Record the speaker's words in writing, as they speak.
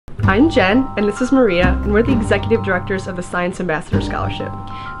I'm Jen, and this is Maria, and we're the Executive Directors of the Science Ambassador Scholarship.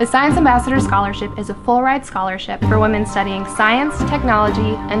 The Science Ambassador Scholarship is a full-ride scholarship for women studying science,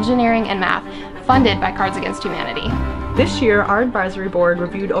 technology, engineering, and math, funded by Cards Against Humanity. This year, our advisory board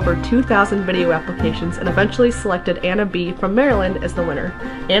reviewed over 2,000 video applications and eventually selected Anna B. from Maryland as the winner.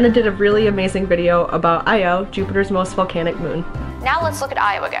 Anna did a really amazing video about Io, Jupiter's most volcanic moon. Now let's look at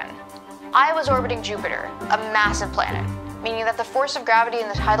Io again. Io is orbiting Jupiter, a massive planet, meaning that the force of gravity and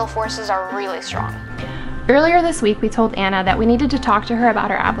the tidal forces are really strong. Earlier this week, we told Anna that we needed to talk to her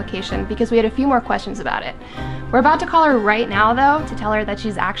about her application because we had a few more questions about it. We're about to call her right now, though, to tell her that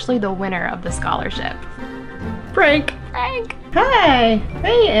she's actually the winner of the scholarship. Frank! Frank! Hi!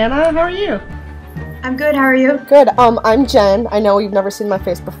 Hey, Anna, how are you? I'm good, how are you? Good. I'm Jen. I know you've never seen my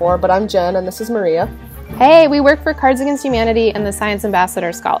face before, but I'm Jen, and this is Maria. Hey, we work for Cards Against Humanity and the Science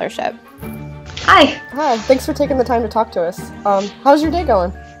Ambassador Scholarship. Hi. Hi, thanks for taking the time to talk to us. How's your day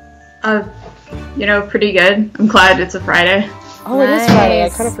going? Pretty good. I'm glad it's a Friday. Oh, It is Friday. I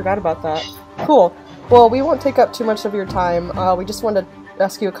kind of forgot about that. Cool. Well, we won't take up too much of your time. We just wanted to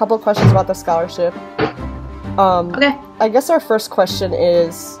ask you a couple of questions about the scholarship. Okay. I guess our first question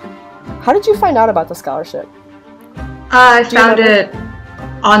is, how did you find out about the scholarship? I found it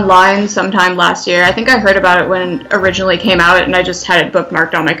online sometime last year. I think I heard about it when it originally came out, and I just had it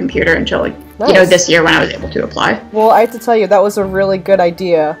bookmarked on my computer until, Nice. this year when I was able to apply. Well, I have to tell you, that was a really good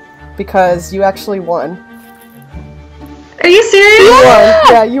idea, because you actually won. Are you serious? You won.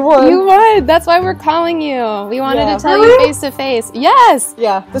 Yeah, you won. You would! That's why we're calling you. We wanted Yeah. to tell you face to face. Yes!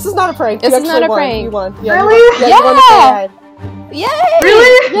 Yeah, this is not a prank. This You is not actually a won. prank. You won. Yeah, Really? You won. Yeah, you won the Yeah. ride. Yay!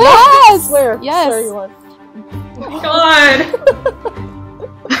 Really? Yes! Swear. Yes! Swear you won. God.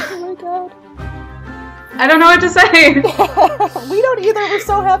 Oh my god. I don't know what to say. We don't either. We're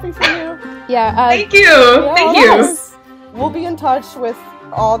so happy for you. Yeah, Thank you. Yeah, Thank of you. course. We'll be in touch with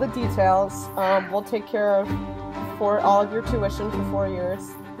all the details. We'll take care of all of your tuition for 4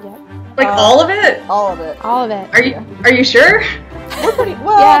 years. All of it? All of it. all of it. Are you sure? We're pretty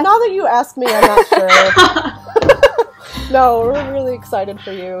well. Yeah. Now that you ask me, I'm not sure. No, we're really excited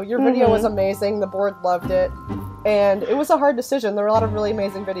for you. Your video was amazing. The board loved it, and it was a hard decision. There were a lot of really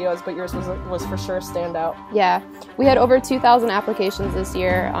amazing videos, but yours was for sure standout. Yeah, we had over 2,000 applications this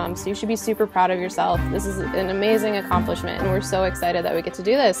year, so you should be super proud of yourself. This is an amazing accomplishment, and we're so excited that we get to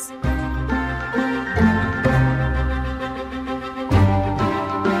do this.